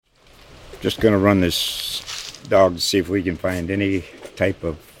Just going to run this dog to see if we can find any type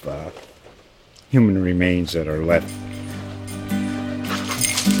of human remains that are left.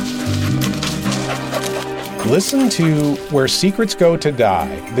 Listen to Where Secrets Go to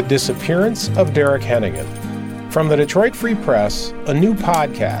Die, The Disappearance of Derek Hennigan. From the Detroit Free Press, a new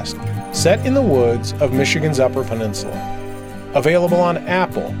podcast set in the woods of Michigan's Upper Peninsula. Available on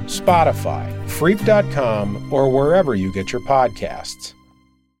Apple, Spotify, Freep.com, or wherever you get your podcasts.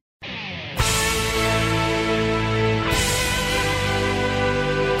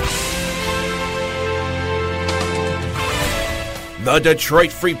 The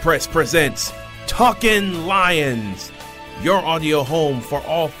Detroit Free Press presents Talkin' Lions, your audio home for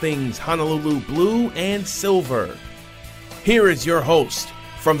all things Honolulu blue and silver. Here is your host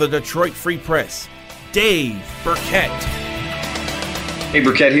from the Detroit Free Press, Dave Burkett. Hey,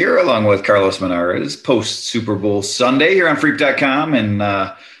 Burkett here, along with Carlos Monarez, post-Super Bowl Sunday here on Freep.com. And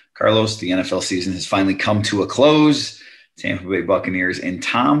Carlos, the NFL season has finally come to a close. Tampa Bay Buccaneers and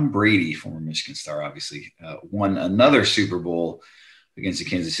Tom Brady, former Michigan star, obviously, won another Super Bowl against the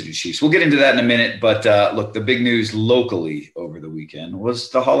Kansas City Chiefs. We'll get into that in a minute. But look, the big news locally over the weekend was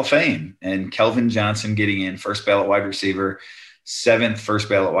the Hall of Fame and Kelvin Johnson getting in, first ballot wide receiver, seventh first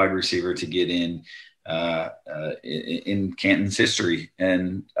ballot wide receiver to get in Canton's history.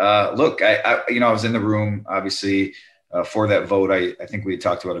 And look, I was in the room, obviously, for that vote. I think we had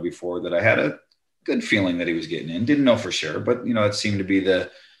talked about it before, that I had a good feeling that he was getting in. Didn't know for sure, but, it seemed to be the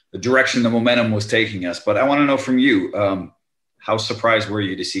direction the momentum was taking us. But I want to know from you, how surprised were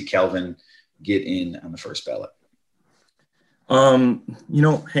you to see Kelvin get in on the first ballot? Hang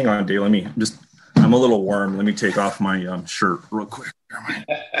on, Dave. I'm a little warm. Let me take off my shirt real quick.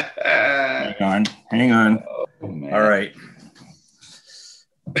 Hang on. Oh, man. All right.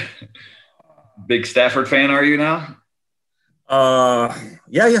 Big Stafford fan, are you now?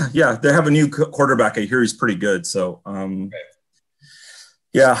 Yeah. They have a new quarterback. I hear he's pretty good. So,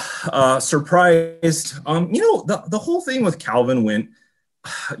 surprised. The whole thing with Calvin went,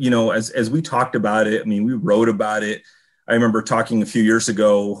 as we talked about it. I mean, we wrote about it. I remember talking a few years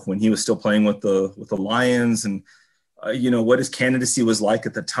ago when he was still playing with the Lions, and what his candidacy was like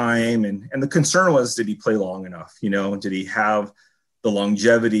at the time, and the concern was, did he play long enough? Did he have the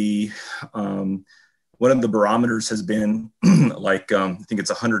longevity? One of the barometers has been I think it's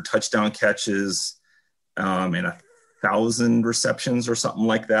 100 touchdown catches and 1,000 receptions or something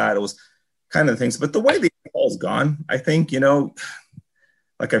like that. It was kind of things, but the way the ball's gone, I think,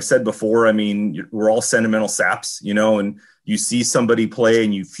 like I've said before, I mean, we're all sentimental saps, and you see somebody play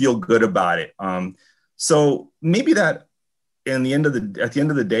and you feel good about it. So maybe that at the end of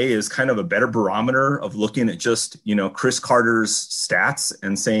the day is kind of a better barometer of looking at just, Chris Carter's stats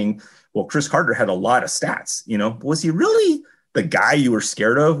and saying, well, Chris Carter had a lot of stats, was he really the guy you were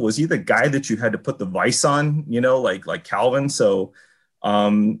scared of? Was he the guy that you had to put the vice on, like Calvin? So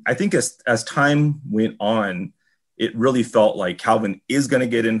I think as time went on, it really felt like Calvin is going to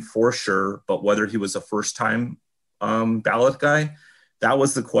get in for sure, but whether he was a first time ballot guy, that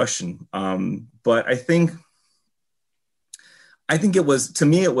was the question. But I think it was, to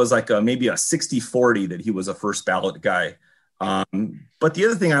me, it was like maybe a 60-40 that he was a first ballot guy. But the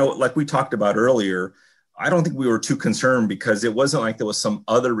other thing like we talked about earlier, I don't think we were too concerned because it wasn't like there was some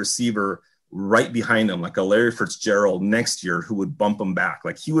other receiver right behind him, like a Larry Fitzgerald next year who would bump him back.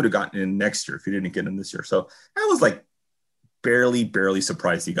 Like he would have gotten in next year if he didn't get in this year. So I was like barely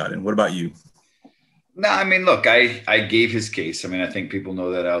surprised he got in. What about you? No, I mean, look, I gave his case. I mean, I think people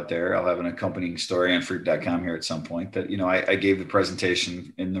know that out there. I'll have an accompanying story on Freep.com here at some point. But, I gave the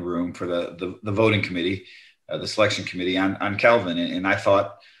presentation in the room for the voting committee, the selection committee on Calvin. And I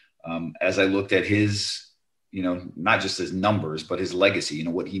thought, as I looked at his, not just his numbers, but his legacy,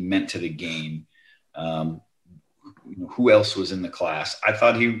 what he meant to the game, who else was in the class. I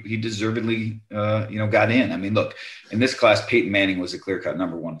thought he deservedly, got in. I mean, look, in this class, Peyton Manning was a clear-cut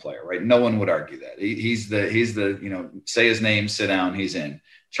number one player, right? No one would argue that. He's the say his name, sit down, he's in.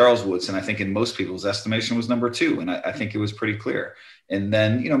 Charles Woodson, I think in most people's estimation, was number two. And I think it was pretty clear. And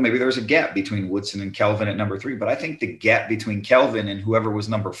then, maybe there was a gap between Woodson and Kelvin at number three, but I think the gap between Kelvin and whoever was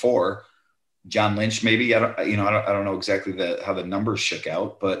number four, John Lynch, maybe, I don't know exactly how the numbers shook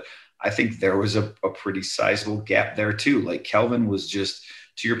out, but I think there was a pretty sizable gap there too. Like Kelvin was just,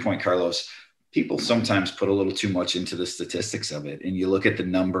 to your point, Carlos, people sometimes put a little too much into the statistics of it. And you look at the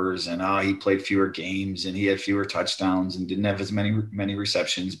numbers and, he played fewer games and he had fewer touchdowns and didn't have as many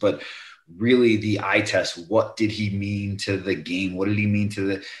receptions, but really the eye test, what did he mean to the game? What did he mean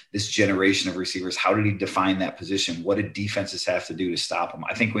to this generation of receivers? How did he define that position? What did defenses have to do to stop him?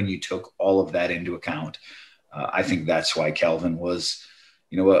 I think when you took all of that into account, I think that's why Kelvin was,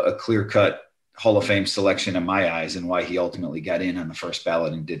 a clear-cut Hall of Fame selection in my eyes, and why he ultimately got in on the first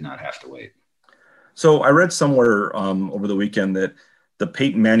ballot and did not have to wait. So I read somewhere over the weekend that the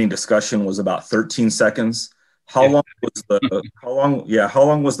Peyton Manning discussion was about 13 seconds. How long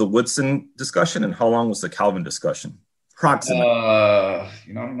was the Woodson discussion, and how long was the Calvin discussion? Approximately. I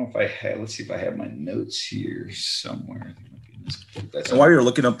don't know if I had. Let's see if I have my notes here somewhere. And while you're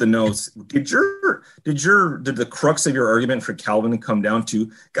looking up the notes, did the crux of your argument for Calvin come down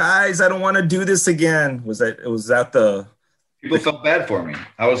to, guys, I don't want to do this again? Was that the people felt bad for me?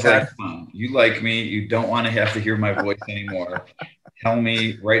 I was like, come on, you like me, you don't want to have to hear my voice anymore. Tell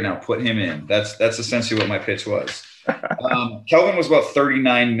me right now, put him in. That's essentially what my pitch was. Calvin was about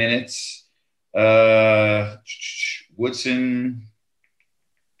 39 minutes. Woodson,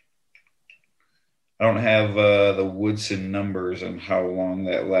 I don't have the Woodson numbers on how long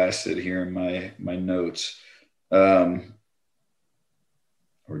that lasted here in my notes. Or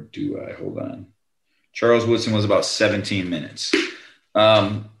do I? Hold on. Charles Woodson was about 17 minutes.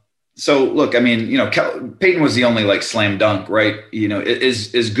 So look, I mean, Peyton was the only like slam dunk, right?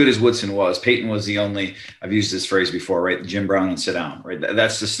 As good as Woodson was, Peyton was the only, I've used this phrase before, right? Jim Brown and sit down, right?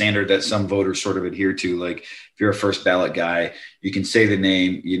 That's the standard that some voters sort of adhere to. Like if you're a first ballot guy, you can say the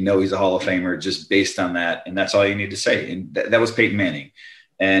name, he's a Hall of Famer just based on that. And that's all you need to say. And that was Peyton Manning.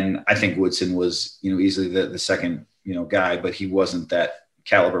 And I think Woodson was, easily the second, guy, but he wasn't that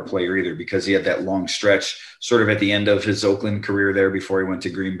caliber player either, because he had that long stretch sort of at the end of his Oakland career there before he went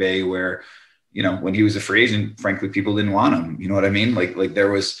to Green Bay, where, when he was a free agent, frankly, people didn't want him. You know what I mean? Like there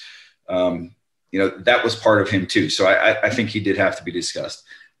was, that was part of him too. So I think he did have to be discussed.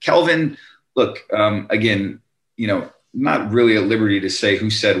 Calvin, look, again, not really at liberty to say who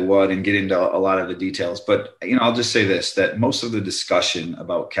said what and get into a lot of the details, but, I'll just say this, that most of the discussion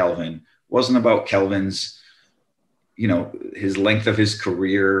about Calvin wasn't about Calvin's, his length of his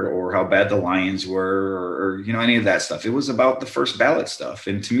career or how bad the Lions were or any of that stuff. It was about the first ballot stuff.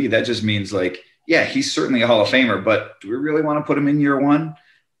 And to me, that just means like, yeah, he's certainly a Hall of Famer, but do we really want to put him in year one?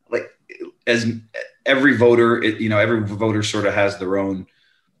 Like as every voter, every voter sort of has their own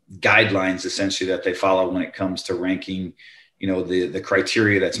guidelines essentially that they follow when it comes to ranking, the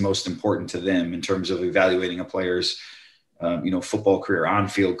criteria that's most important to them in terms of evaluating a player's, football career,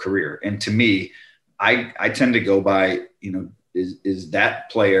 on-field career. And to me, I tend to go by, is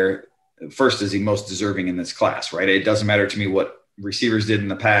that player first, is he most deserving in this class, right? It doesn't matter to me what receivers did in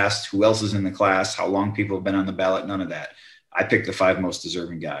the past, who else is in the class, how long people have been on the ballot, none of that. I picked the 5 most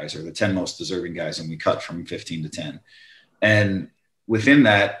deserving guys or the 10 most deserving guys, and we cut from 15 to 10. And within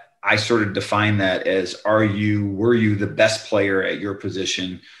that, I sort of define that as, were you the best player at your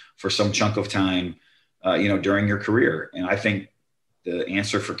position for some chunk of time, during your career? And I think the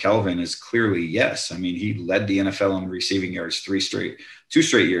answer for Calvin is clearly yes. I mean, he led the NFL in receiving yards 2 straight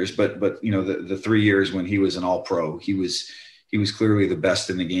years, but the 3 years when he was an All-Pro, he was clearly the best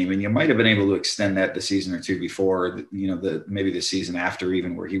in the game. And you might have been able to extend that the season or two before, maybe the season after,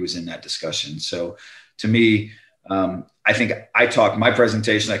 even where he was in that discussion. So to me, I think my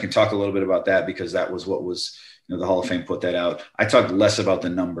presentation, I can talk a little bit about that because that was what was, the Hall of Fame put that out. I talked less about the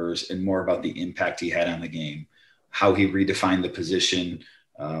numbers and more about the impact he had on the game, how he redefined the position,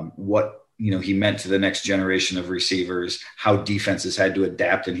 what, he meant to the next generation of receivers, how defenses had to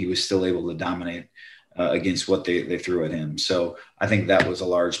adapt, and he was still able to dominate against what they threw at him. So I think that was a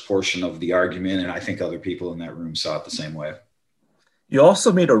large portion of the argument, and I think other people in that room saw it the same way. You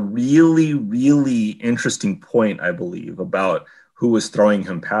also made a really, really interesting point, I believe, about who was throwing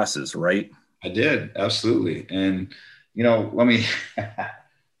him passes, right? I did, absolutely. And, let me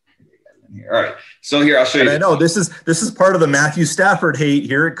all right. So here, I'll show you. And I know this is part of the Matthew Stafford hate.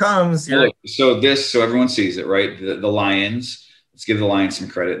 Here it comes. So everyone sees it, right? The Lions, let's give the Lions some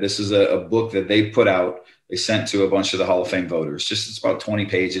credit. This is a book that they put out. They sent to a bunch of the Hall of Fame voters. It's about 20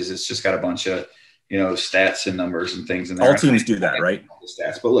 pages. It's just got a bunch of, stats and numbers and things in there. All teams do that, right?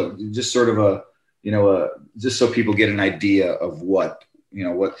 Stats. But look, just sort of just so people get an idea of what,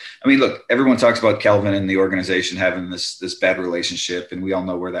 look, everyone talks about Calvin and the organization having this bad relationship, and we all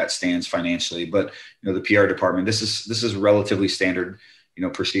know where that stands financially. But the PR department, this is relatively standard,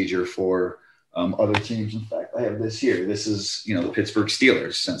 procedure for other teams. In fact, I have this here. This is the Pittsburgh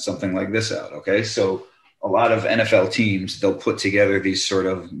Steelers sent something like this out. Okay, so a lot of NFL teams, they'll put together these sort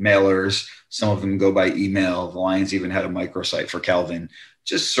of mailers. Some of them go by email. The Lions even had a microsite for Calvin,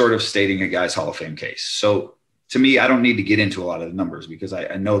 just sort of stating a guy's Hall of Fame case. So to me, I don't need to get into a lot of the numbers because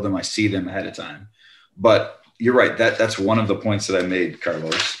I know them. I see them ahead of time. But you're right. That's one of the points that I made,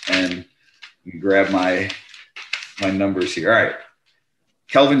 Carlos. And you grab my numbers here. All right.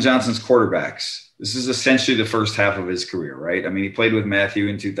 Calvin Johnson's quarterbacks. This is essentially the first half of his career, right? I mean, he played with Matthew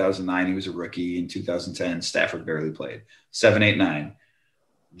in 2009. He was a rookie in 2010. Stafford barely played. 7, 8, 9.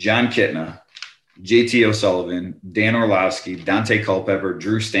 John Kitna, JT O'Sullivan, Dan Orlovsky, Dante Culpepper,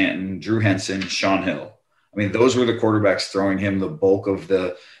 Drew Stanton, Drew Henson, Sean Hill. I mean, those were the quarterbacks throwing him the bulk of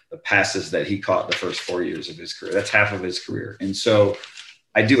the passes that he caught the first 4 years of his career. That's half of his career. And so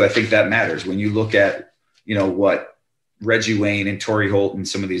I think that matters when you look at, what Reggie Wayne and Torrey Holt and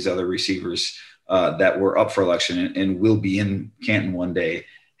some of these other receivers that were up for election and will be in Canton one day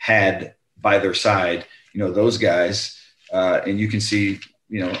had by their side, those guys, and you can see,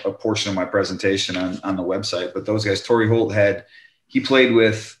 a portion of my presentation on the website, but those guys, Torrey Holt he played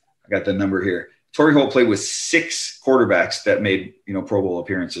with, I got the number here. Torrey Holt played with 6 quarterbacks that made, Pro Bowl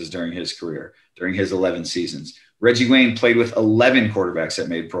appearances during his career, during his 11 seasons. Reggie Wayne played with 11 quarterbacks that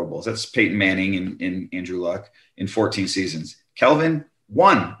made Pro Bowls. That's Peyton Manning and Andrew Luck in 14 seasons. Kelvin,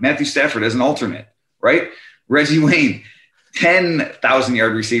 1. Matthew Stafford as an alternate, right? Reggie Wayne,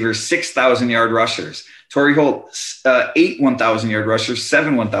 10,000-yard receivers, 6,000-yard rushers. Torrey Holt, 8 1,000-yard rushers,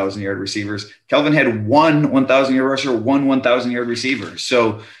 7 1,000-yard receivers. Kelvin had 1 1,000-yard rusher, 1 1,000-yard receiver.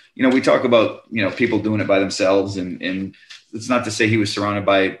 So, we talk about, people doing it by themselves, and it's not to say he was surrounded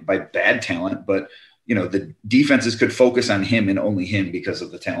by bad talent, but, the defenses could focus on him and only him because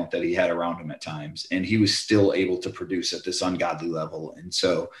of the talent that he had around him at times. And he was still able to produce at this ungodly level. And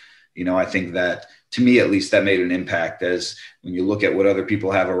so, I think that, to me, at least, that made an impact as when you look at what other people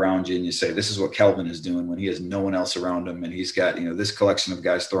have around you and you say, this is what Kelvin is doing when he has no one else around him. And he's got, this collection of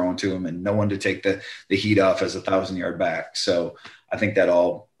guys throwing to him and no one to take the heat off as a 1,000-yard back. So I think that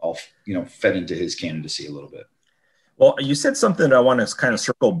all fed into his candidacy a little bit. Well, you said something that I want to kind of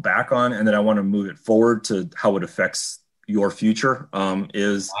circle back on, and then I want to move it forward to how it affects your future.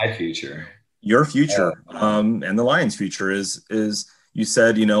 Is my future, your future, and the Lions' future is you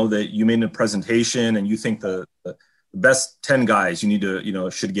said, that you made a presentation and you think the best 10 guys you need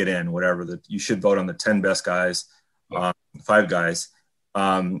to, should get in, whatever, that you should vote on the 10 best guys, 5 guys.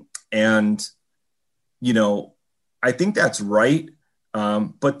 And, I think that's right.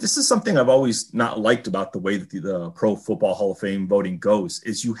 But this is something I've always not liked about the way that the Pro Football Hall of Fame voting goes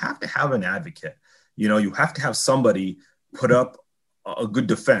is you have to have an advocate. You have to have somebody put up a good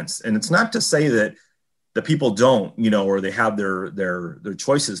defense. And it's not to say that the people don't, or they have their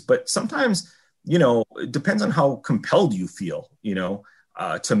choices, but sometimes, it depends on how compelled you feel,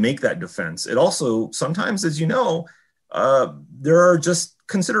 to make that defense. It also sometimes, as there are just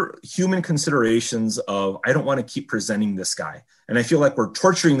human considerations of, I don't want to keep presenting this guy. And I feel like we're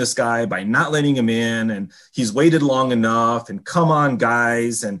torturing this guy by not letting him in, and he's waited long enough, and come on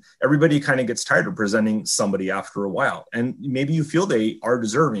guys. And everybody kind of gets tired of presenting somebody after a while. And maybe you feel they are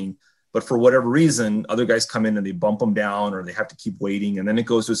deserving, but for whatever reason, other guys come in and they bump them down, or they have to keep waiting. And then it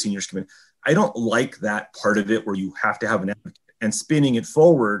goes to a seniors committee. I don't like that part of it where you have to have an advocate. And spinning it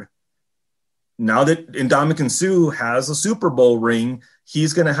forward, now that Ndamukong Suh has a Super Bowl ring,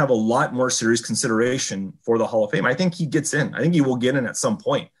 he's going to have a lot more serious consideration for the Hall of Fame. I think he gets in. I think he will get in at some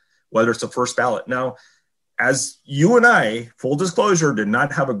point, whether it's the first ballot. Now, as you and I, full disclosure, did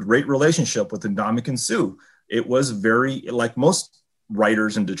not have a great relationship with Ndamukong Suh. It was very, like most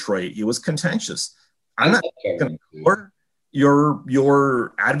writers in Detroit, it was contentious. I'm not going to ignore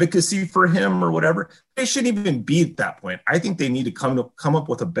your advocacy for him or whatever. They shouldn't even be at that point. I think they need to come up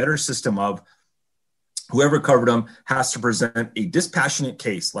with a better system of whoever covered them has to present a dispassionate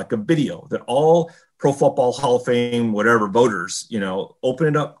case, like a video that all Pro Football Hall of Fame, whatever voters, open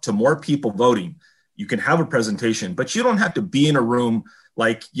it up to more people voting. You can have a presentation, but you don't have to be in a room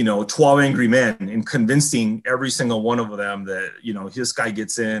like, 12 Angry Men and convincing every single one of them that, this guy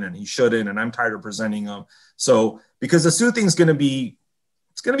gets in and he shouldn't, and I'm tired of presenting him. So, because the Suh thing's going to be,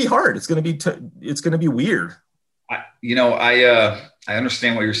 it's going to be hard. It's going to be weird. I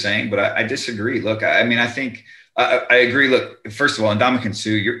understand what you're saying, but I disagree. Look, I think I agree. Look, first of all, Ndamukong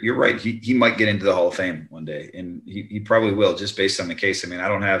Suh, you're right. He might get into the Hall of Fame one day, and he probably will, just based on the case.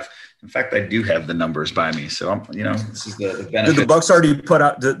 In fact, I do have the numbers by me. So this is the benefit. Did the Bucs already put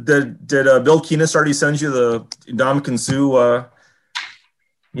out? Did Bill Keenest already send you the Ndamukong Suh,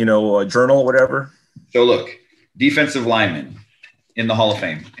 journal, whatever? So look, defensive lineman in the Hall of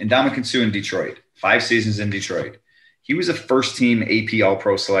Fame, Ndamukong Suh in Detroit, 5 seasons in Detroit. He was a first-team AP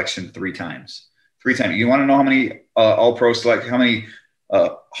All-Pro selection 3 times. 3 times. You want to know how many All-Pro how many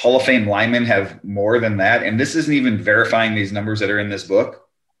Hall of Fame linemen have more than that? And this isn't even verifying these numbers that are in this book.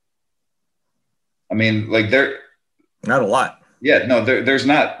 They're not a lot. Yeah, no, there's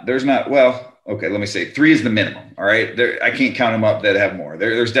not. Well, okay, let me say 3 is the minimum. All right, I can't count them up that have more.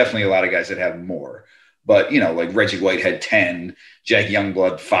 There's definitely a lot of guys that have more. but, like Reggie White had 10, Jack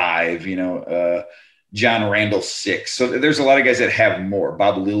Youngblood 5, John Randall 6. So there's a lot of guys that have more.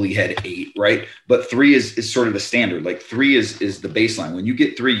 Bob Lilly had 8, right? But 3 is sort of the standard. Like 3 is the baseline. When you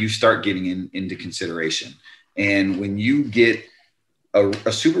get 3, you start getting into consideration. And when you get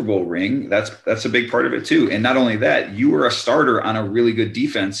a Super Bowl ring, that's a big part of it too. And not only that, you were a starter on a really good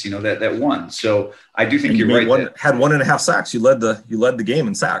defense, that won. So I do think you're right. Had 1.5 sacks. You led the game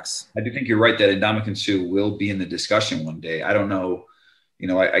in sacks. I do think you're right that Ndamukong Suh will be in the discussion one day. I don't know.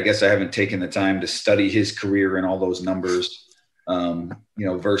 I guess I haven't taken the time to study his career and all those numbers,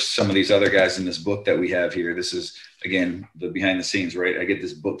 versus some of these other guys in this book that we have here. This is, again, the behind the scenes, right? I get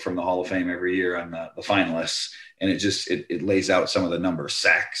this book from the Hall of Fame every year on the finalists, and it lays out some of the numbers,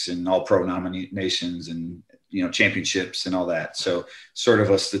 sacks and all pro nominations and, championships and all that. So sort of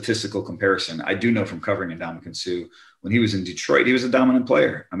a statistical comparison. I do know from covering Ndamukong Suh, when he was in Detroit, he was a dominant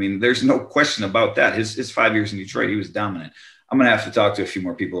player. I mean, there's no question about that. His 5 years in Detroit, he was dominant. I'm going to have to talk to a few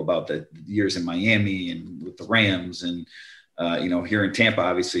more people about the years in Miami and with the Rams and, here in Tampa,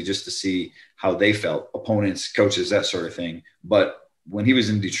 obviously, just to see how they felt, opponents, coaches, that sort of thing. But when he was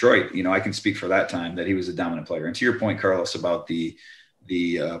in Detroit, I can speak for that time that he was a dominant player. And to your point, Carlos, about the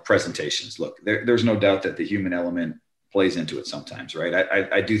presentations, look, there's no doubt that the human element plays into it sometimes, right?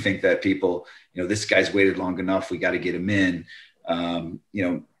 I do think that people, this guy's waited long enough. We got to get him in.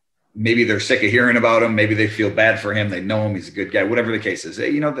 Maybe they're sick of hearing about him. Maybe they feel bad for him. They know him. He's a good guy, whatever the case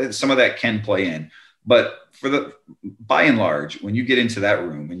is. Some of that can play in. But by and large, when you get into that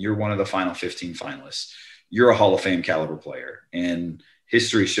room and you're one of the final 15 finalists, you're a Hall of Fame caliber player. And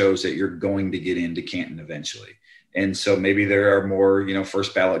history shows that you're going to get into Canton eventually. And so maybe there are more,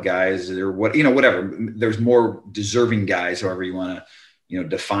 first ballot guys or whatever. There's more deserving guys, however you want to,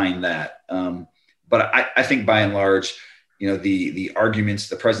 define that. But I think by and large, the arguments,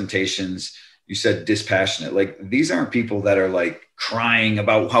 the presentations, you said dispassionate. Like, these aren't people that are like crying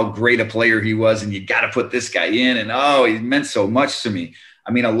about how great a player he was and you got to put this guy in and, oh, he meant so much to me.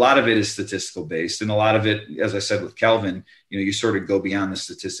 I mean, a lot of it is statistical based, and a lot of it, as I said with Calvin, you sort of go beyond the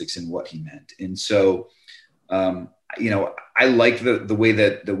statistics and what he meant. And so, I like the way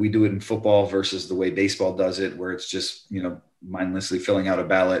that we do it in football versus the way baseball does it, where it's just, mindlessly filling out a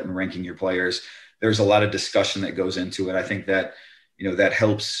ballot and ranking your players. There's a lot of discussion that goes into it. I think that, that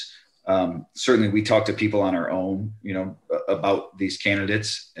helps. Certainly we talk to people on our own, about these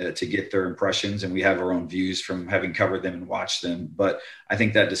candidates to get their impressions, and we have our own views from having covered them and watched them. But I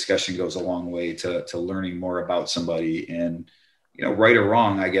think that discussion goes a long way to learning more about somebody and, right or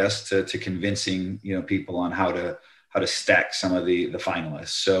wrong, I guess, to convincing, people on how to stack some of the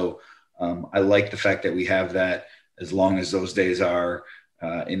finalists. So I like the fact that we have that, as long as those days are.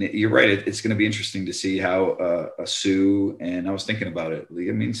 And you're right. It's going to be interesting to see how Suh, and I was thinking about it.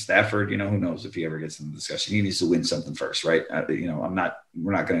 I mean, Stafford, who knows if he ever gets in the discussion. He needs to win something first, right? We're not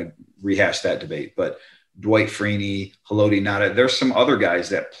going to rehash that debate. But Dwight Freeney, Haloti Ngata, there's some other guys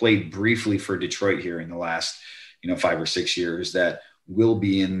that played briefly for Detroit here in the last, 5 or 6 years that will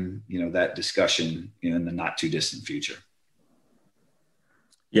be in, that discussion in the not too distant future.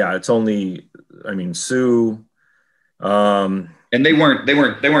 Yeah, it's only, Suh. And they weren't,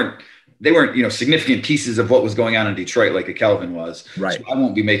 significant pieces of what was going on in Detroit like a Calvin was. Right. So I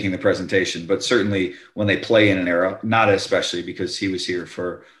won't be making the presentation, but certainly when they play in an era, not especially because he was here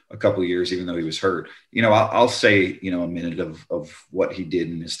for a couple of years, even though he was hurt, I'll say, a minute of what he did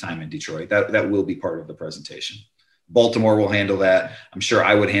in his time in Detroit. That will be part of the presentation. Baltimore will handle that. I'm sure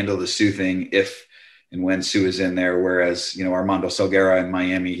I would handle the Suh thing if and when Suh is in there. Whereas, Armando Salguera in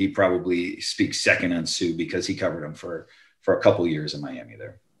Miami, he probably speaks second on Suh because he covered him for a couple of years in Miami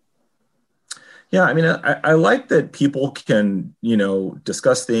there. Yeah. I like that people can,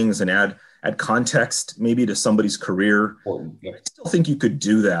 discuss things and add context maybe to somebody's career. Yep. I still think you could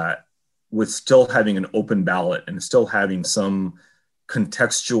do that with still having an open ballot and still having some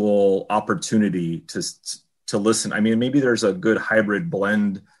contextual opportunity to listen. Maybe there's a good hybrid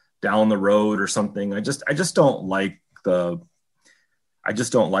blend down the road or something. I just don't like the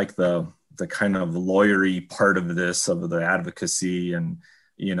kind of lawyery part of this, of the advocacy and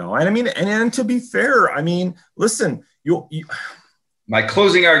to be fair, listen, my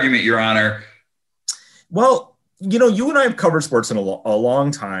closing argument, Your Honor. Well, you and I have covered sports in a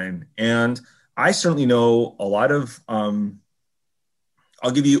long time, and I certainly know a lot of,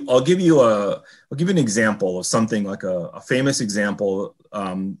 I'll give you an example of something like a famous example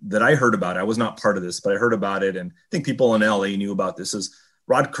that I heard about. I was not part of this, but I heard about it. And I think people in LA knew about this. Is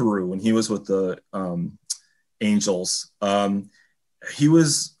Rod Carew, when he was with the Angels. He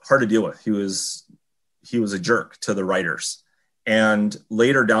was hard to deal with. He was a jerk to the writers. And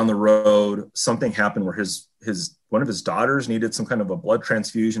later down the road, something happened where one of his daughters needed some kind of a blood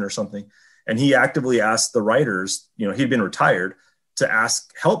transfusion or something. And he actively asked the writers, he'd been retired, to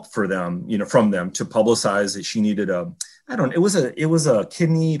ask help for them, from them, to publicize that she needed it was a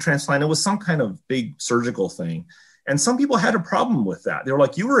kidney transplant. It was some kind of big surgical thing. And some people had a problem with that. They were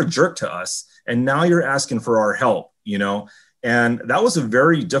like, you were a jerk to us, and now you're asking for our help, And that was a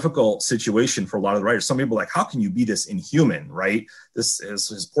very difficult situation for a lot of the writers. Some people were like, how can you be this inhuman, right? This is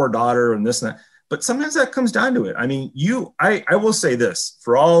his poor daughter and this and that. But sometimes that comes down to it. I mean, I will say this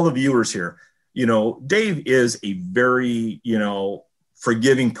for all the viewers here, Dave is a very,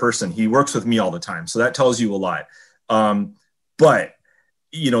 forgiving person. He works with me all the time. So that tells you a lot. But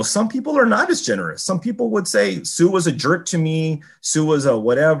some people are not as generous. Some people would say Sue was a jerk to me. Sue was a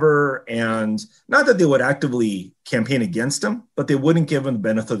whatever. And not that they would actively campaign against him, but they wouldn't give him the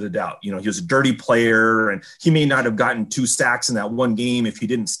benefit of the doubt. He was a dirty player, and he may not have gotten 2 sacks in that one game if he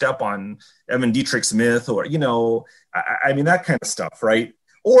didn't step on Evan Dietrich Smith, or, I mean, that kind of stuff. Right.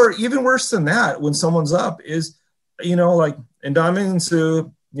 Or even worse than that, when someone's up is, like Ndamukong Suh,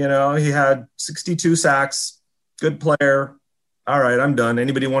 he had 62 sacks, good player. All right, I'm done.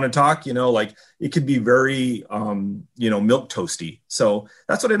 Anybody want to talk? It could be very, milk toasty. So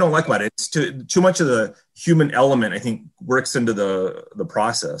that's what I don't like about it. It's too much of the human element, I think, works into the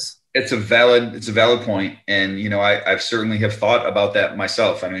process. It's a valid point. And, I've certainly have thought about that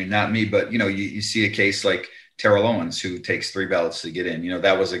myself. I mean, not me, but, you see a case like Terrell Owens, who takes 3 ballots to get in.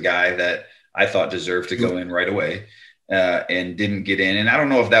 That was a guy that I thought deserved to go in right away. And didn't get in. And I don't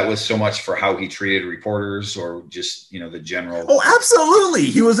know if that was so much for how he treated reporters or just, the general. Oh, absolutely.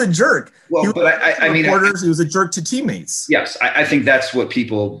 He was a jerk. Well, but I mean, he was a jerk to teammates. Yes. I think that's what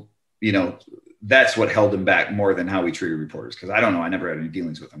people, that's what held him back more than how he treated reporters. Cause I don't know. I never had any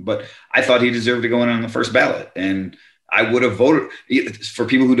dealings with him, but I thought he deserved to go in on the first ballot. And I would have voted. For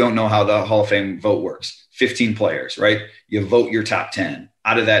people who don't know how the Hall of Fame vote works, 15 players, right? You vote your top 10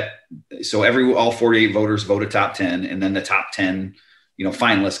 out of that. So all 48 voters vote a top 10, and then the top 10,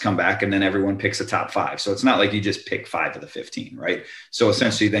 finalists come back, and then everyone picks a top 5. So it's not like you just pick 5 of the 15, right? So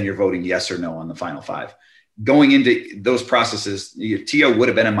essentially then you're voting yes or no on the final 5. Going into those processes, T.O. would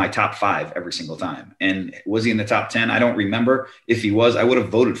have been in my top 5 every single time. And was he in the top 10? I don't remember. If he was, I would have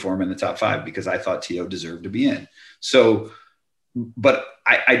voted for him in the top 5 because I thought T.O. deserved to be in. So, but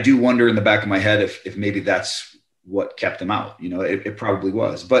I do wonder in the back of my head if maybe that's what kept him out. It probably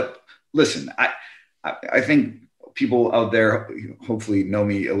was. But listen, I think people out there hopefully know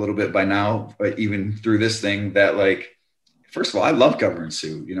me a little bit by now, but even through this thing, that first of all, I love covering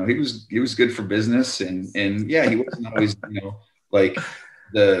Sue. He was good for business, and yeah, he wasn't always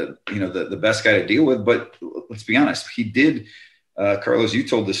the best guy to deal with. But let's be honest, he did. Carlos, you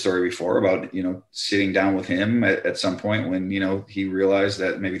told this story before about, sitting down with him at some point when, he realized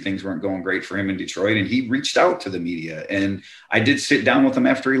that maybe things weren't going great for him in Detroit, and he reached out to the media. And I did sit down with him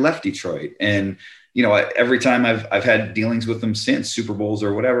after he left Detroit. And, every time I've had dealings with him since, Super Bowls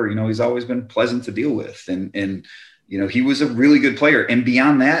or whatever, he's always been pleasant to deal with. And he was a really good player. And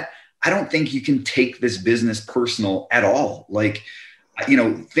beyond that, I don't think you can take this business personal at all.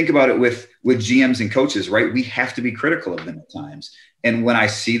 Think about it with GMs and coaches, right? We have to be critical of them at times. And when I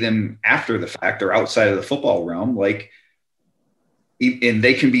see them after the fact or outside of the football realm, and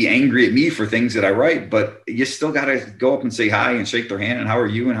they can be angry at me for things that I write, but you still got to go up and say hi and shake their hand and how are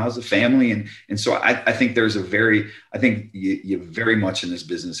you and how's the family? And so I think you very much in this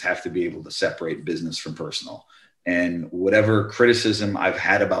business have to be able to separate business from personal. And whatever criticism I've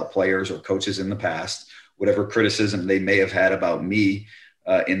had about players or coaches in the past, whatever criticism they may have had about me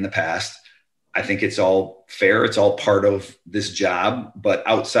in the past, I think it's all fair. It's all part of this job. But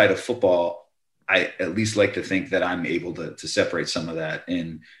outside of football, I at least like to think that I'm able to separate some of that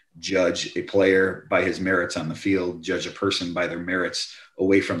and judge a player by his merits on the field, judge a person by their merits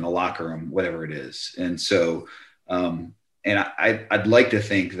away from the locker room, whatever it is. And so, I'd like to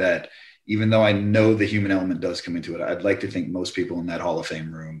think that even though I know the human element does come into it, I'd like to think most people in that Hall of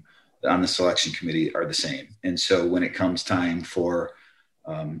Fame room on the selection committee are the same. And so when it comes time for,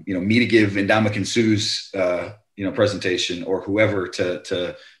 me to give Ndamukong Suh's, presentation or whoever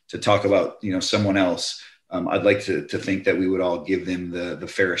to talk about, someone else, I'd like to think that we would all give them the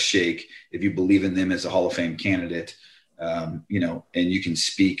fairest shake if you believe in them as a Hall of Fame candidate, and you can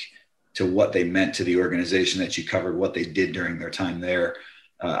speak to what they meant to the organization that you covered, what they did during their time there.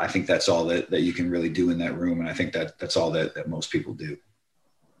 I think that's all that you can really do in that room. And I think that's all that most people do.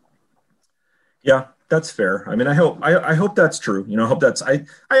 Yeah, that's fair. I mean, I hope that's true. I hope that's,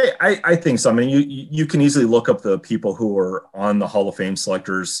 I think so. I mean, you can easily look up the people who are on the Hall of Fame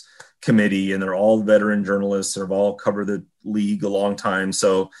selectors committee, and they're all veteran journalists. They've all covered the league a long time.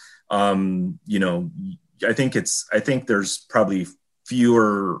 So, you know, I think there's probably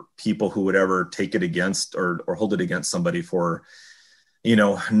fewer people who would ever take it against or hold it against somebody for, you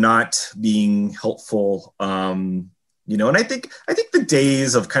know, not being helpful. You know, and I think the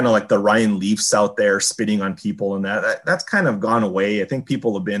days of kind of like the Ryan Leafs out there spitting on people and that's kind of gone away. I think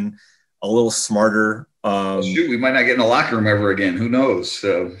people have been a little smarter. Shoot, we might not get in the locker room ever again. Who knows?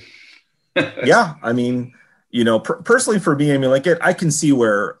 So, yeah, I mean, you know, personally for me, I mean, like I can see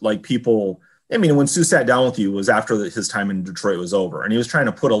where like people. I mean, when Sue sat down with you, it was after his time in Detroit was over, and he was trying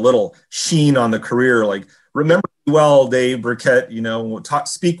to put a little sheen on the career, like remember me well, Dave Birkett. You know,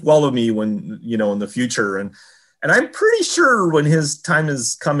 speak well of me when you know in the future, and I'm pretty sure when his time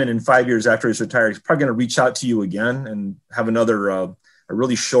is coming in 5 years after he's retired, he's probably going to reach out to you again and have another a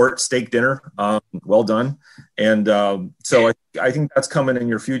really short steak dinner. Well done. And so I think that's coming in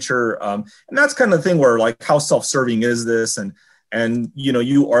your future. And that's kind of the thing where like, how self-serving is this? And, you know,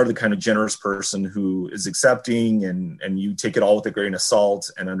 you are the kind of generous person who is accepting and you take it all with a grain of salt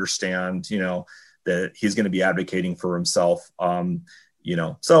and understand, you know, that he's going to be advocating for himself. You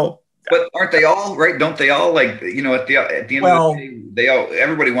know, so. But aren't they all right? Don't they all like, you know, at the end of the day,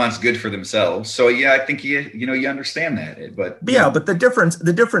 everybody wants good for themselves. So yeah, I think you understand that, but yeah, but the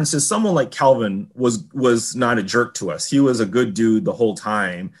difference is someone like Calvin was not a jerk to us. He was a good dude the whole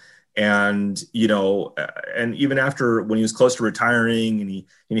time. And, you know, and even after when he was close to retiring and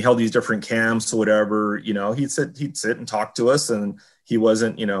he held these different camps or whatever, you know, he'd sit and talk to us and he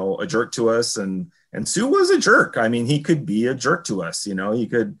wasn't, you know, a jerk to us. And Sue was a jerk. I mean, he could be a jerk to us, you know, he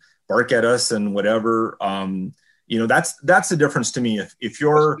could bark at us and whatever. You know, that's the difference to me. If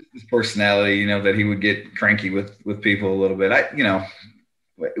you're his personality, you know, that he would get cranky with people a little bit. You know,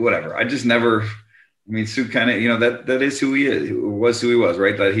 whatever. I just never, I mean, Sue kind of, you know, that is who he is, who he was,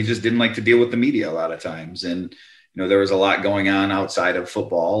 right? That he just didn't like to deal with the media a lot of times. And, you know, there was a lot going on outside of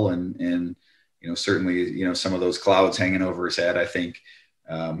football and, you know, certainly, you know, some of those clouds hanging over his head, I think,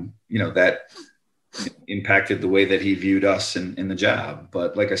 you know, that impacted the way that he viewed us in the job.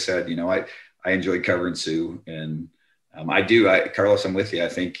 But like I said, you know, I enjoyed covering Sue and Carlos, I'm with you. I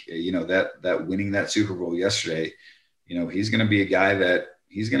think, you know, that winning that Super Bowl yesterday, you know, he's going to be a guy that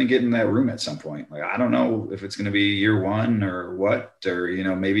he's going to get in that room at some point. Like, I don't know if it's going to be year one or what, or, you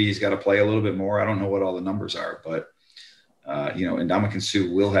know, maybe he's got to play a little bit more. I don't know what all the numbers are, but you know, Ndamukong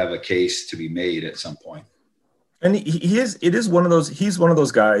Suh will have a case to be made at some point. And he's one of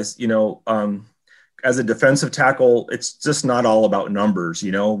those guys, you know, as a defensive tackle, it's just not all about numbers,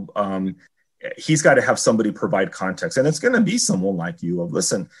 you know. He's got to have somebody provide context, and it's going to be someone like you.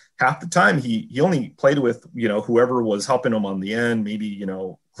 Listen, half the time he only played with, you know, whoever was helping him on the end, maybe, you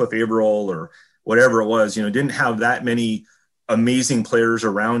know, Cliff Averill or whatever it was, you know, didn't have that many amazing players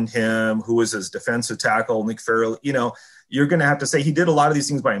around him. Who was his defensive tackle, Nick Farrell? You know, you're going to have to say he did a lot of these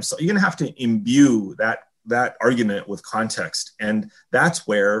things by himself. You're going to have to imbue that argument with context, and that's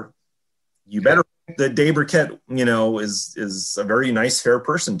where you better. That Dave Birkett, you know, is a very nice, fair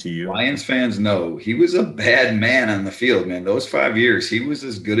person to you. Lions fans know he was a bad man on the field, man. Those 5 years, he was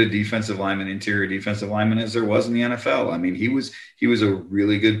as good a defensive lineman, interior defensive lineman as there was in the NFL. I mean, he was a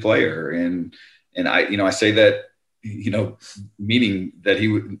really good player. And I say that, you know, meaning that he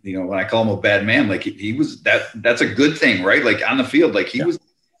would, you know, when I call him a bad man, like he was that's a good thing, right? Like on the field, like he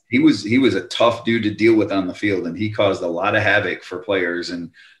was a tough dude to deal with on the field, and he caused a lot of havoc for players.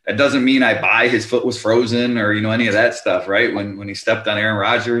 And that doesn't mean I buy his foot was frozen or, you know, any of that stuff, right? When he stepped on Aaron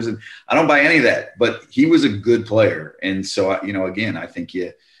Rodgers, and I don't buy any of that, but he was a good player. And so, you know, again, I think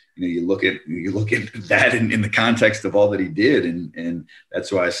you look at that in the context of all that he did. And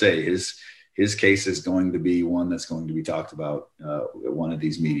that's why I say his case is going to be one that's going to be talked about at one of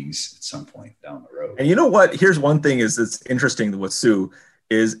these meetings at some point down the road. And you know what? Here's one thing it's interesting with Sue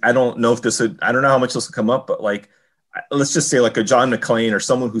is I don't know how much this will come up, but like, let's just say like a John McClain or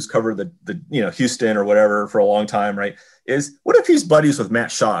someone who's covered the you know, Houston or whatever for a long time, right? Is what if he's buddies with Matt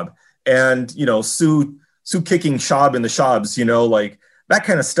Schaub and, you know, Sue kicking Schaub in the Schaubs, you know, like that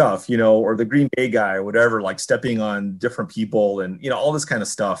kind of stuff, you know, or the Green Bay guy or whatever, like stepping on different people and, you know, all this kind of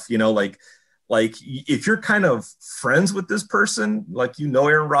stuff, you know, like if you're kind of friends with this person, like, you know,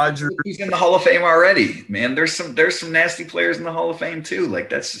 Aaron Rodgers, he's in the Hall of Fame already, man. There's some nasty players in the Hall of Fame too. Like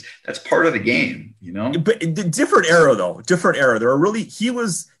that's part of the game, you know. But different era though. There are really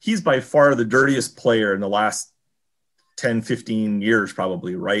he's by far the dirtiest player in the last 10, 15 years,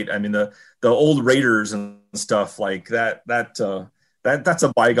 probably, right? I mean, the old Raiders and stuff like that's a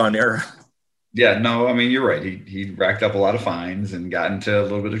bygone era. Yeah, no, I mean, you're right. He racked up a lot of fines and got into a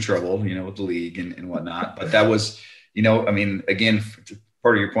little bit of trouble, you know, with the league and whatnot. But that was, you know, I mean, again,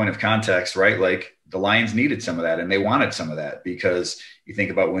 part of your point of context, right? Like the Lions needed some of that and they wanted some of that, because you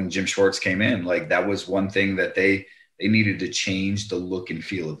think about when Jim Schwartz came in, like that was one thing that they needed to change the look and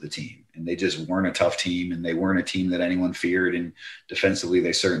feel of the team. And they just weren't a tough team, and they weren't a team that anyone feared. And defensively,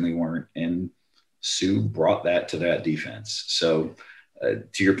 they certainly weren't. And Sue brought that to that defense. So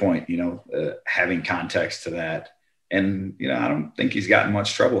to your point, having context to that, and, I don't think he's gotten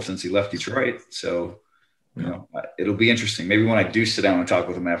much trouble since he left Detroit. So, it'll be interesting. Maybe when I do sit down and talk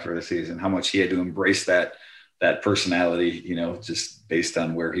with him after the season, how much he had to embrace that personality, just based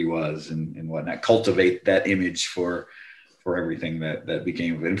on where he was and whatnot, cultivate that image for everything that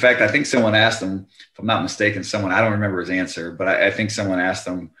became of it. In fact, I think someone asked him, if I'm not mistaken, I don't remember his answer, but I think someone asked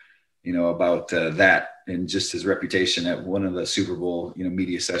him, about that and just his reputation at one of the Super Bowl,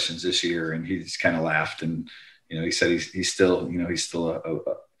 media sessions this year. And he just kind of laughed and, he said he's still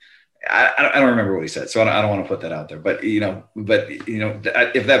I don't remember what he said, so I don't want to put that out there. But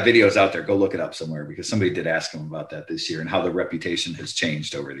if that video is out there, go look it up somewhere, because somebody did ask him about that this year and how the reputation has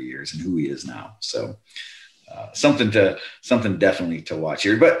changed over the years and who he is now. So something definitely to watch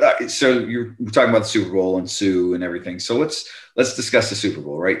here. But so we're talking about the Super Bowl and Sue and everything. So let's discuss the Super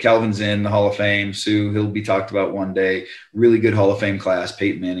Bowl, right? Calvin's in the Hall of Fame. Sue, he'll be talked about one day. Really good Hall of Fame class: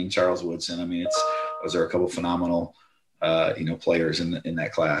 Peyton Manning, Charles Woodson. I mean, those are a couple of phenomenal players in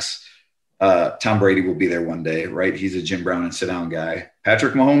that class. Tom Brady will be there one day, right? He's a Jim Brown and sit down guy.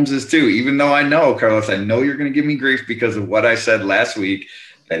 Patrick Mahomes is too, even though I know, Carlos, I know you're going to give me grief because of what I said last week,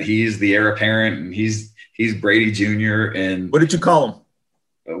 that he's the heir apparent and he's Brady Jr. And what did you call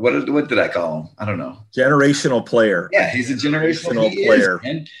him? What did I call him? I don't know. Generational player. Yeah, he's a generational player.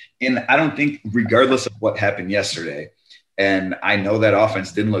 And I don't think, regardless of what happened yesterday, and I know that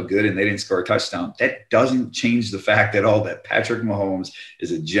offense didn't look good and they didn't score a touchdown, that doesn't change the fact at all that Patrick Mahomes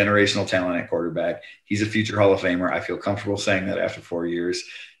is a generational talent at quarterback. He's a future Hall of Famer. I feel comfortable saying that after 4 years.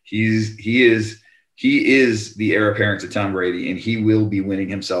 He is the heir apparent to Tom Brady, and he will be winning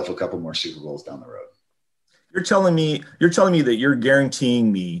himself a couple more Super Bowls down the road. You're telling me that you're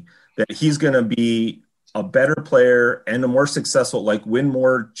guaranteeing me that he's going to be a better player and a more successful, like win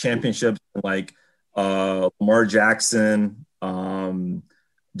more championships, like Lamar Jackson, Deshaun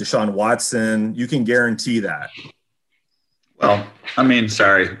Watson. You can guarantee that. Well, I mean,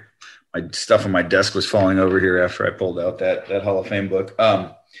 sorry, my stuff on my desk was falling over here after I pulled out that Hall of Fame book.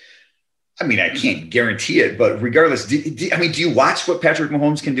 I mean, I can't guarantee it, but regardless, do you watch what Patrick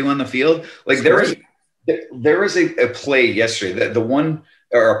Mahomes can do on the field? Like there was a play yesterday, the one,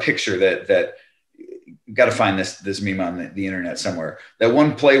 or a picture that got to find this meme on the internet somewhere. That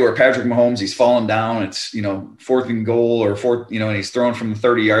one play where Patrick Mahomes, he's falling down. It's, 4th and goal or 4th, and he's thrown from the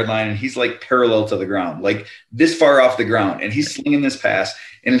 30-yard line and he's like parallel to the ground, like this far off the ground. And he's slinging this pass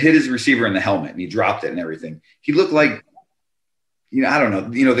and it hit his receiver in the helmet and he dropped it and everything. He looked like, I don't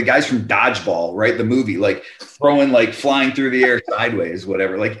know, the guys from Dodgeball, right? The movie, like throwing, like flying through the air sideways,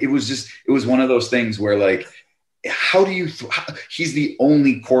 whatever. Like it was one of those things where, like, how do you he's the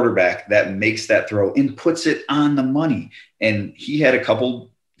only quarterback that makes that throw and puts it on the money. And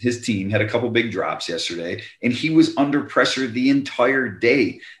his team had a couple big drops yesterday, and he was under pressure the entire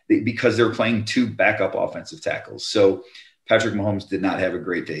day because they were playing 2 backup offensive tackles. So Patrick Mahomes did not have a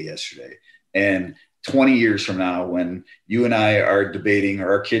great day yesterday. And 20 years from now, when you and I are debating,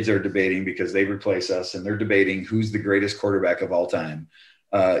 or our kids are debating because they replace us and they're debating who's the greatest quarterback of all time,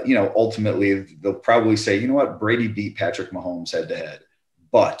 ultimately they'll probably say, you know what, Brady beat Patrick Mahomes head to head.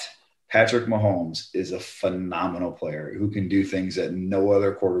 But Patrick Mahomes is a phenomenal player who can do things that no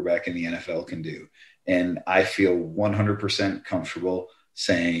other quarterback in the NFL can do. And I feel 100% comfortable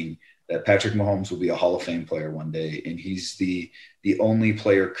saying that Patrick Mahomes will be a Hall of Fame player one day. And he's the only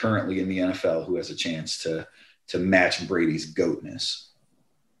player currently in the NFL who has a chance to match Brady's GOATness.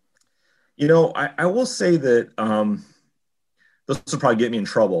 I will say that this will probably get me in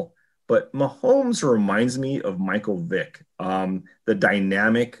trouble, but Mahomes reminds me of Michael Vick. The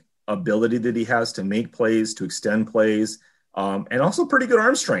dynamic ability that he has to make plays, to extend plays, and also pretty good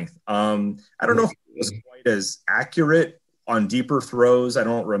arm strength. I don't know if it was quite as accurate on deeper throws. I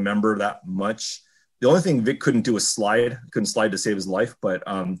don't remember that much. The only thing Vic couldn't do was slide. Couldn't slide to save his life. But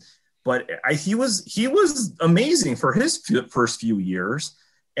he was amazing for his first few years.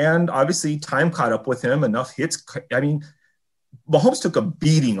 And obviously time caught up with him. Enough hits. I mean, Mahomes took a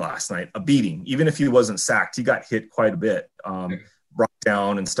beating last night, even if he wasn't sacked. He got hit quite a bit, brought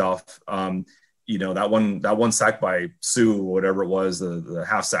down and stuff. That one sack by Sue, or whatever it was, the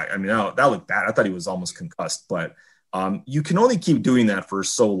half sack. I mean, that looked bad. I thought he was almost concussed, but you can only keep doing that for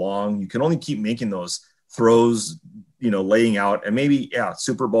so long. You can only keep making those throws, laying out, and maybe,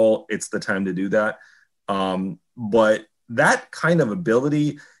 Super Bowl, it's the time to do that. But that kind of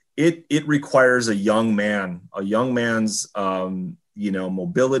ability, it requires a young man's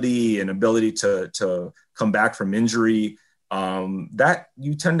mobility and ability to come back from injury. That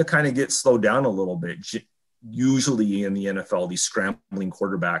you tend to kind of get slowed down a little bit. Usually in the NFL, these scrambling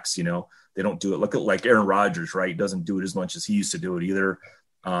quarterbacks, they don't do it. Look at like Aaron Rodgers, right? He doesn't do it as much as he used to do it either.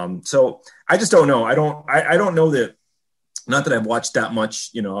 So I just don't know. I don't know that. Not that I've watched that much.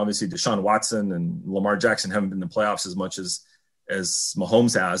 Obviously Deshaun Watson and Lamar Jackson haven't been in the playoffs as much as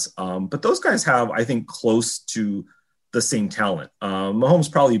Mahomes has. But those guys have, I think, close to the same talent.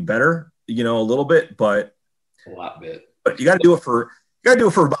 Mahomes probably better, a little bit, but a lot bit. But you got to do it for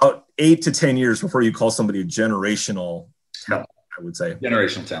about 8 to 10 years before you call somebody a generational talent, I would say.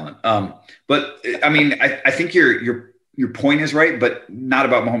 Generational talent. But I mean, I think your point is right, but not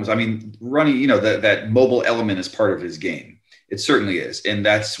about Mahomes. I mean, running, that mobile element is part of his game. It certainly is. And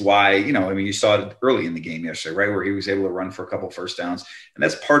that's why, you saw it early in the game yesterday, right? Where he was able to run for a couple first downs. And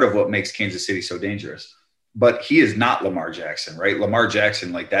that's part of what makes Kansas City so dangerous. But he is not Lamar Jackson, right? Lamar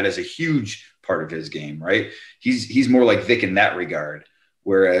Jackson, like, that is a huge part of his game, right? He's more like Vic in that regard.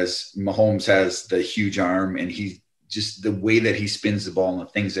 Whereas Mahomes has the huge arm, and he's just the way that he spins the ball and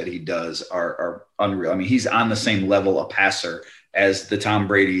the things that he does are unreal. I mean, he's on the same level a passer as the Tom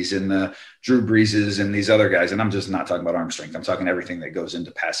Brady's and the Drew Breeses and these other guys. And I'm just not talking about arm strength. I'm talking everything that goes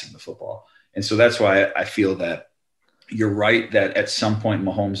into passing the football. And so that's why I feel that you're right that at some point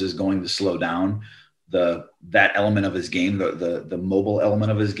Mahomes is going to slow down that element of his game, the mobile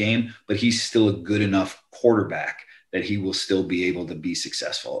element of his game, but he's still a good enough quarterback that he will still be able to be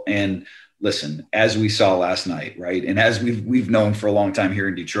successful. And listen, as we saw last night, right? And as we've known for a long time here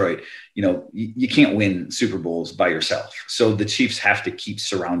in Detroit, you can't win Super Bowls by yourself. So the Chiefs have to keep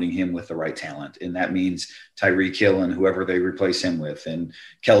surrounding him with the right talent. And that means Tyreek Hill and whoever they replace him with, and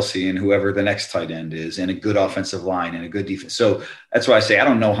Kelsey and whoever the next tight end is, and a good offensive line and a good defense. So that's why I say I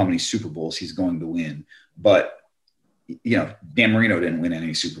don't know how many Super Bowls he's going to win, but Dan Marino didn't win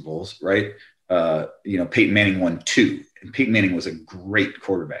any Super Bowls, right? Peyton Manning won 2. And Peyton Manning was a great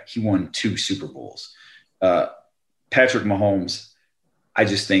quarterback. He won 2 Super Bowls. Patrick Mahomes, I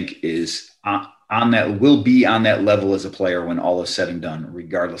just think will be on that level as a player when all is said and done,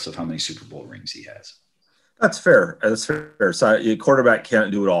 regardless of how many Super Bowl rings he has. That's fair. So a quarterback can't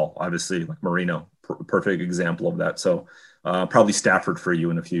do it all, obviously, like Marino, perfect example of that. So probably Stafford for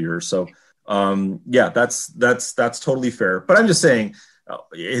you in a few years. So that's totally fair. But I'm just saying,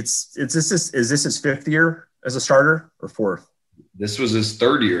 is this his 5th year as a starter or 4th? This was his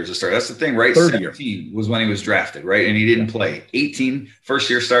 3rd year as a starter. That's the thing, right? 17 was when he was drafted, right? And he didn't play. 18, first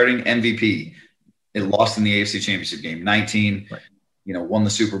year starting, MVP. It lost in the AFC Championship game. 19, right. Won the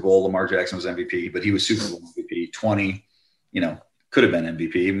Super Bowl. Lamar Jackson was MVP, but he was Super Bowl MVP. 20, could have been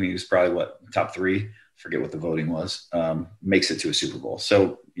MVP. I mean, he was probably top 3. Forget what the voting was. Makes it to a Super Bowl.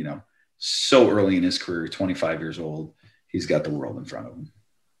 So, so early in his career, 25 years old, he's got the world in front of him.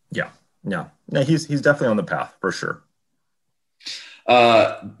 Yeah. He's definitely on the path for sure.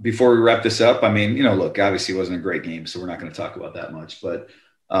 Before we wrap this up, I mean, look, obviously it wasn't a great game, so we're not going to talk about that much, but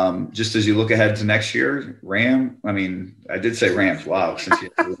just as you look ahead to next year, I did say Rams. Wow. Since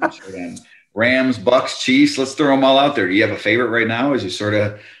you Rams, Bucks, Chiefs, let's throw them all out there. Do you have a favorite right now as you sort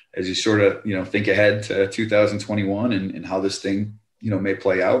of, think ahead to 2021 and how this thing, may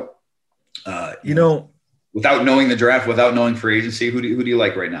play out? Without knowing the draft, without knowing free agency, who do you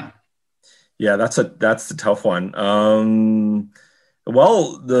like right now? Yeah, that's the tough one.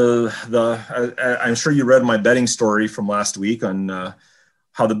 Well, I'm sure you read my betting story from last week on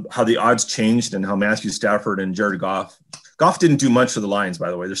how the odds changed and how Matthew Stafford and Jared Goff didn't do much for the Lions, by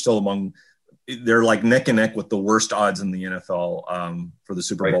the way. They're like neck and neck with the worst odds in the NFL for the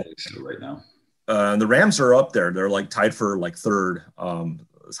Super Bowl right now. The Rams are up there. They're like tied for like 3rd,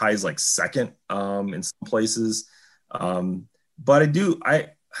 as high as like 2nd in some places. But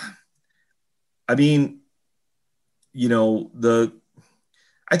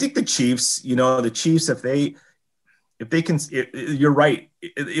I think the Chiefs, if they can, you're right.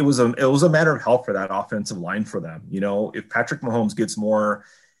 It was a matter of health for that offensive line for them. If Patrick Mahomes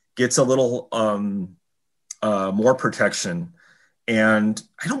gets a little more protection, and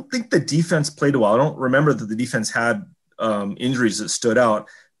I don't think the defense played well. I don't remember that the defense had injuries that stood out,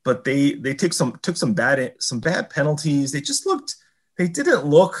 but they took some bad penalties. They didn't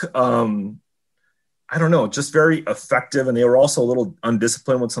look I don't know, just very effective. And they were also a little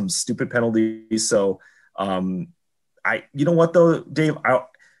undisciplined with some stupid penalties. So you know what though, Dave,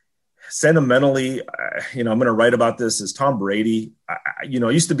 sentimentally, I'm going to write about this as Tom Brady. I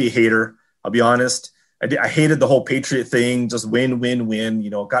used to be a hater. I'll be honest. I hated the whole Patriot thing, just win.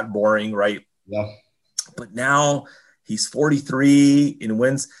 It got boring. Right. Yeah. But now, He's 43 and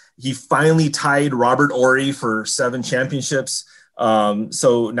wins. He finally tied Robert Horry for 7 championships.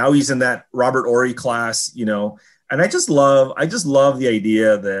 So now he's in that Robert Horry class, you know, and I just love the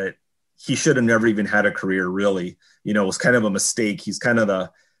idea that he should have never even had a career, really. You know, it was kind of a mistake. He's kind of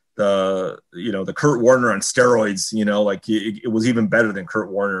the Kurt Warner on steroids, you know, like it was even better than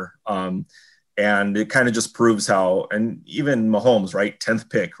Kurt Warner. And it kind of just proves how, and even Mahomes, right? 10th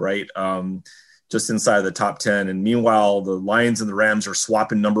pick, right? Just inside the top 10. And meanwhile, the Lions and the Rams are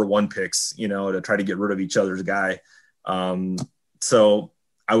swapping number 1 picks, you know, to try to get rid of each other's guy. So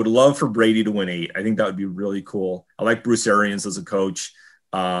I would love for Brady to win 8. I think that would be really cool. I like Bruce Arians as a coach.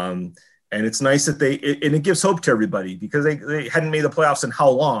 And it's nice that and it gives hope to everybody, because they hadn't made the playoffs in how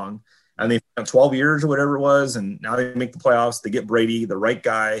long? And they've 12 years or whatever it was. And now they make the playoffs. They get Brady, the right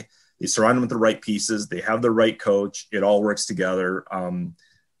guy. They surround him with the right pieces. They have the right coach. It all works together.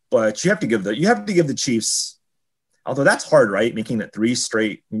 But you have to give the Chiefs, although that's hard, right? Making it 3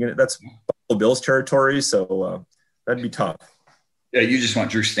 straight. That's Buffalo Bills territory. So that'd be tough. Yeah, you just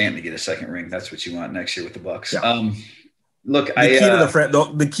want Drew Stanton to get a 2nd ring. That's what you want next year with the Bucs. Yeah. Look,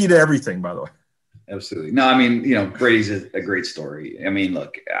 the key to everything, by the way. Absolutely. No, I mean, you know, Brady's a great story. I mean,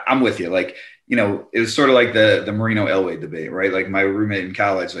 look, I'm with you. Like, you know, it was sort of like the Marino Elway debate, right? Like my roommate in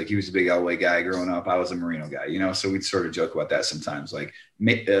college, like he was a big Elway guy growing up. I was a Marino guy, you know, so we'd sort of joke about that sometimes, like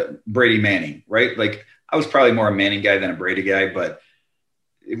Brady Manning, right? Like I was probably more a Manning guy than a Brady guy, but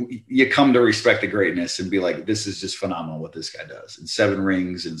you come to respect the greatness and be like, this is just phenomenal what this guy does, and 7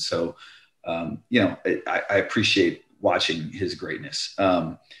 rings. And so, you know, I appreciate watching his greatness.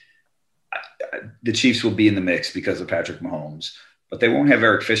 The Chiefs will be in the mix because of Patrick Mahomes, but they won't have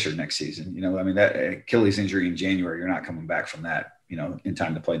Eric Fisher next season. You know, I mean, that Achilles injury in January, you're not coming back from that, you know, in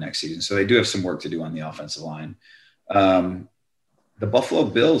time to play next season. So they do have some work to do on the offensive line. The Buffalo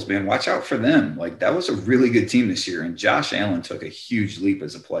Bills, man, watch out for them. Like that was a really good team this year, and Josh Allen took a huge leap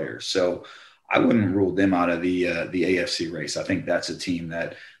as a player. So I wouldn't rule them out of the AFC race. I think that's a team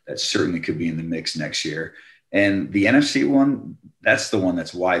that certainly could be in the mix next year. And the NFC one, that's the one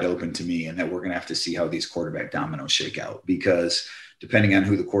that's wide open to me, and that we're going to have to see how these quarterback dominoes shake out, because depending on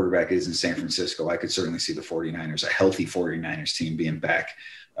who the quarterback is in San Francisco, I could certainly see the 49ers, a healthy 49ers team, being back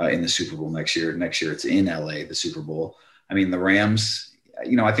in the Super Bowl next year. Next year it's in LA, the Super Bowl. I mean, the Rams,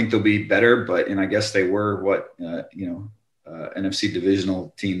 you know, I think they'll be better, and I guess they were NFC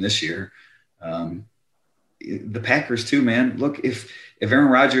divisional team this year. The Packers too, man. Look, if Aaron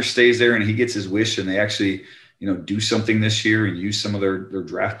Rodgers stays there and he gets his wish, and they actually, you know, do something this year and use some of their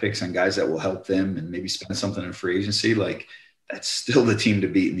draft picks on guys that will help them, and maybe spend something in free agency, like that's still the team to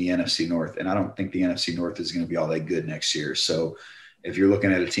beat in the NFC North. And I don't think the NFC North is going to be all that good next year. So if you're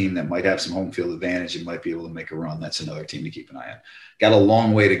looking at a team that might have some home field advantage and might be able to make a run, that's another team to keep an eye on. Got a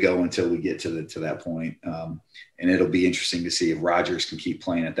long way to go until we get to that point. And it'll be interesting to see if Rodgers can keep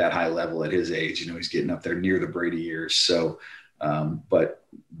playing at that high level at his age. You know, he's getting up there near the Brady years. So, but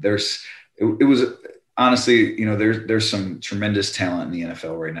it was honestly, you know, there's some tremendous talent in the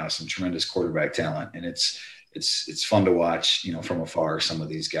NFL right now, some tremendous quarterback talent. And it's fun to watch, you know, from afar, some of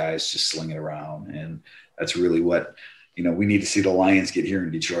these guys just slinging around. And that's really what, you know, we need to see the Lions get here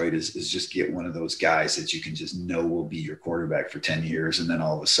in Detroit is just get one of those guys that you can just know will be your quarterback for 10 years. And then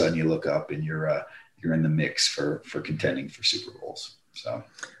all of a sudden you look up and you're in the mix for contending for Super Bowls. So,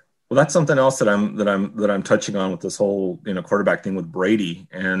 well, that's something else that I'm touching on with this whole, you know, quarterback thing with Brady,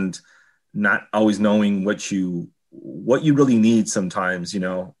 and not always knowing what you really need sometimes, you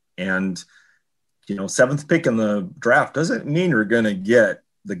know. And, you know, 7th pick in the draft doesn't mean you're going to get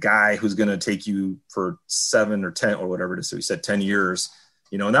the guy who's going to take you for 7 or 10 or whatever it is. So he said 10 years,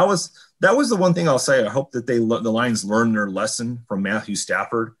 you know, and that was the one thing I'll say. I hope that the Lions learn their lesson from Matthew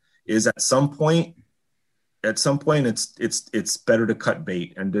Stafford, is at some point it's better to cut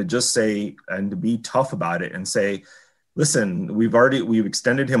bait and to just say, and to be tough about it and say, listen, we've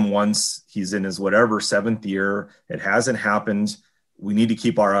extended him once. He's in his whatever 7th year. It hasn't happened. We need to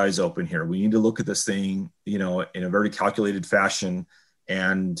keep our eyes open here. We need to look at this thing, you know, in a very calculated fashion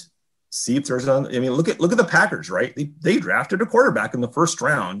and see if there's look at the Packers, right? They drafted a quarterback in the 1st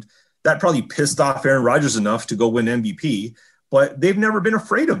round. That probably pissed off Aaron Rodgers enough to go win MVP, but they've never been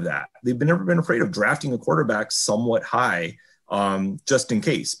afraid of that. They've never been afraid of drafting a quarterback somewhat high, just in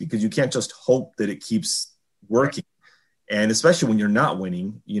case, because you can't just hope that it keeps working. And especially when you're not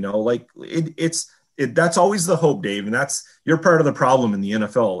winning, you know, like that's always the hope, Dave. And you're part of the problem in the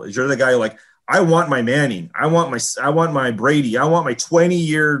NFL, is you're the guy like, I want my Manning. I want my Brady. I want my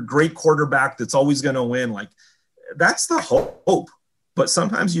 20-year great quarterback that's always going to win. Like, that's the hope. But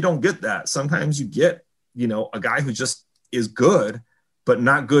sometimes you don't get that. Sometimes you get, you know, a guy who just is good but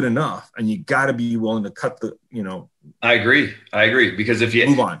not good enough. And you got to be willing to cut the, I agree. Because if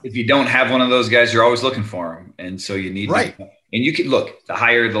you don't have one of those guys, you're always looking for them. And so you need right. And you can look, the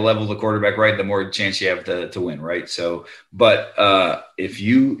higher the level of the quarterback, right, the more chance you have to win. Right. So, but if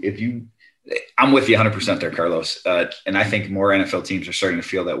you, I'm with you 100% there, Carlos. And I think more NFL teams are starting to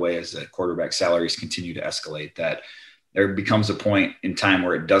feel that way as the quarterback salaries continue to escalate, that there becomes a point in time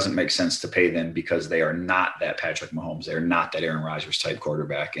where it doesn't make sense to pay them because they are not that Patrick Mahomes. They're not that Aaron Rodgers type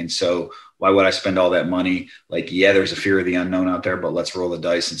quarterback. And so why would I spend all that money? Like, yeah, there's a fear of the unknown out there, but let's roll the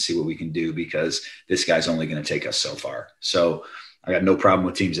dice and see what we can do, because this guy's only going to take us so far. So I got no problem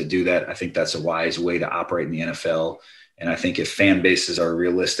with teams that do that. I think that's a wise way to operate in the NFL. And I think if fan bases are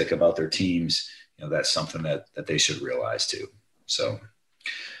realistic about their teams, that's something that they should realize too. So,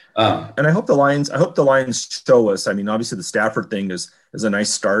 and I hope the Lions show us. I mean, obviously the Stafford thing is a nice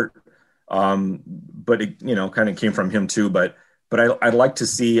start, but it kind of came from him too. But I'd like to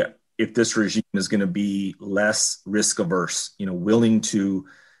see if this regime is going to be less risk averse, willing to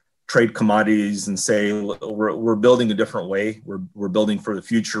trade commodities and say we're building a different way. We're building for the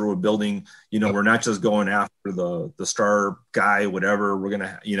future. We're building. We're not just going after the star guy, whatever. We're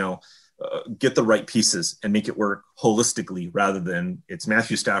gonna get the right pieces and make it work holistically rather than it's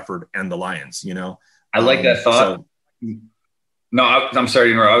Matthew Stafford and the Lions, I like that thought. No, I'm sorry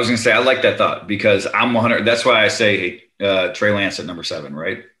to interrupt. I was going to say, I like that thought because I'm 100. That's why I say, Trey Lance at number 7,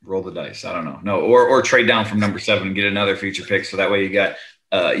 right? Roll the dice. I don't know. No, or trade down from number 7 and get another future pick. So that way you got,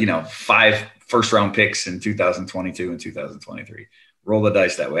 5 first round picks in 2022 and 2023. Roll the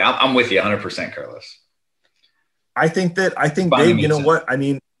dice that way. I'm with you 100%, Carlos. I think Dave, you know what? I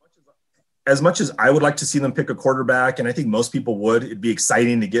mean, as much as I would like to see them pick a quarterback, and I think most people would, it'd be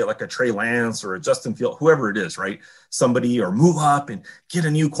exciting to get like a Trey Lance or a Justin Fields, whoever it is, right? Somebody, or move up and get a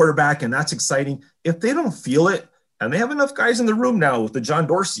new quarterback, and that's exciting. If they don't feel it, and they have enough guys in the room now with the John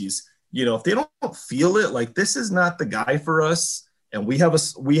Dorseys, if they don't feel it, like this is not the guy for us, and we have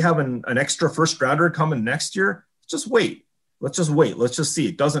an extra first rounder coming next year, just wait. Let's just wait. Let's just see.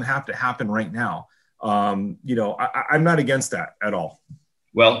 It doesn't have to happen right now. I'm not against that at all.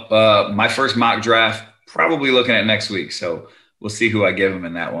 Well, my first mock draft, probably looking at next week. So we'll see who I give them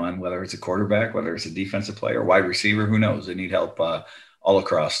in that one, whether it's a quarterback, whether it's a defensive player, wide receiver, who knows? They need help all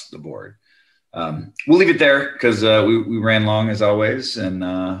across the board. We'll leave it there because we ran long as always.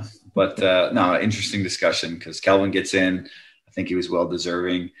 But interesting discussion because Kelvin gets in. I think he was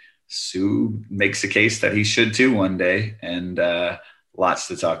well-deserving. Sue makes a case that he should too one day, and lots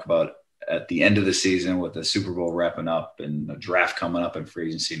to talk about at the end of the season with the Super Bowl wrapping up and the draft coming up and free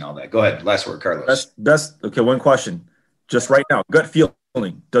agency and all that. Go ahead. Last word, Carlos. Okay, one question. Just right now, gut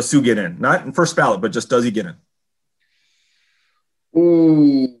feeling. Does Sue get in? Not in first ballot, but just does he get in?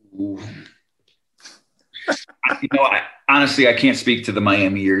 Ooh. Honestly, I can't speak to the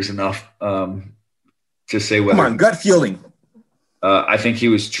Miami years enough to say whether. Come on, gut feeling. I think he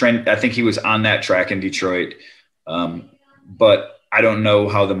was on that track in Detroit. But I don't know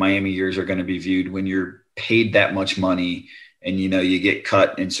how the Miami years are going to be viewed when you're paid that much money and, you get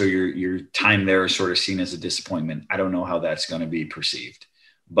cut. And so your time there is sort of seen as a disappointment. I don't know how that's going to be perceived,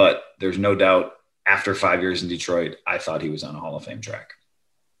 but there's no doubt after 5 years in Detroit, I thought he was on a Hall of Fame track.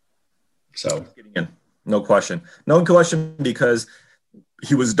 So no question because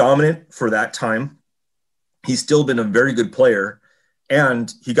he was dominant for that time. He's still been a very good player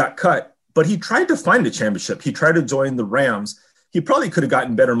and he got cut, but he tried to find a championship. He tried to join the Rams. He probably could have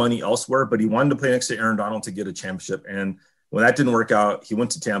gotten better money elsewhere, but he wanted to play next to Aaron Donald to get a championship. And when that didn't work out, he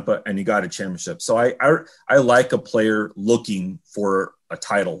went to Tampa and he got a championship. So I like a player looking for a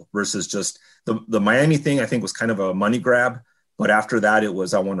title versus just the Miami thing. I think was kind of a money grab, but after that it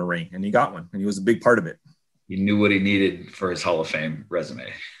was, I want a ring, and he got one and he was a big part of it. He knew what he needed for his Hall of Fame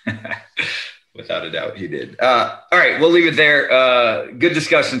resume. Without a doubt, he did. All right, we'll leave it there. Good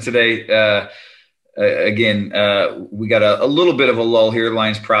discussion today. Again, we got a little bit of a lull here.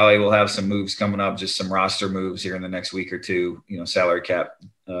 Lions probably will have some moves coming up, just some roster moves here in the next week or two. Salary cap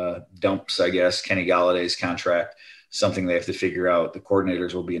dumps, I guess. Kenny Galladay's contract, something they have to figure out. The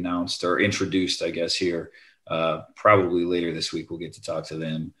coordinators will be announced or introduced, I guess, here probably later this week. We'll get to talk to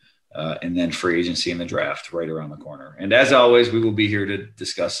them. And then free agency and the draft right around the corner. And as always, we will be here to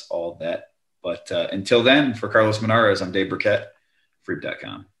discuss all that. But until then, for Carlos Monarez, I'm Dave Burkett,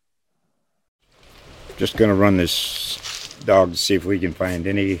 Freep.com. Just going to run this dog to see if we can find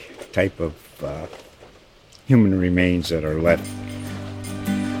any type of human remains that are left.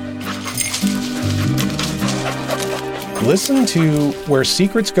 Listen to Where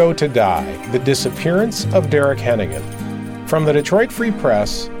Secrets Go to Die, The Disappearance of Derek Hennigan. From the Detroit Free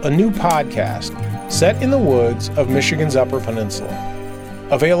Press, a new podcast set in the woods of Michigan's Upper Peninsula.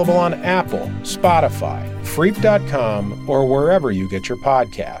 Available on Apple, Spotify, Freep.com, or wherever you get your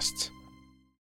podcasts.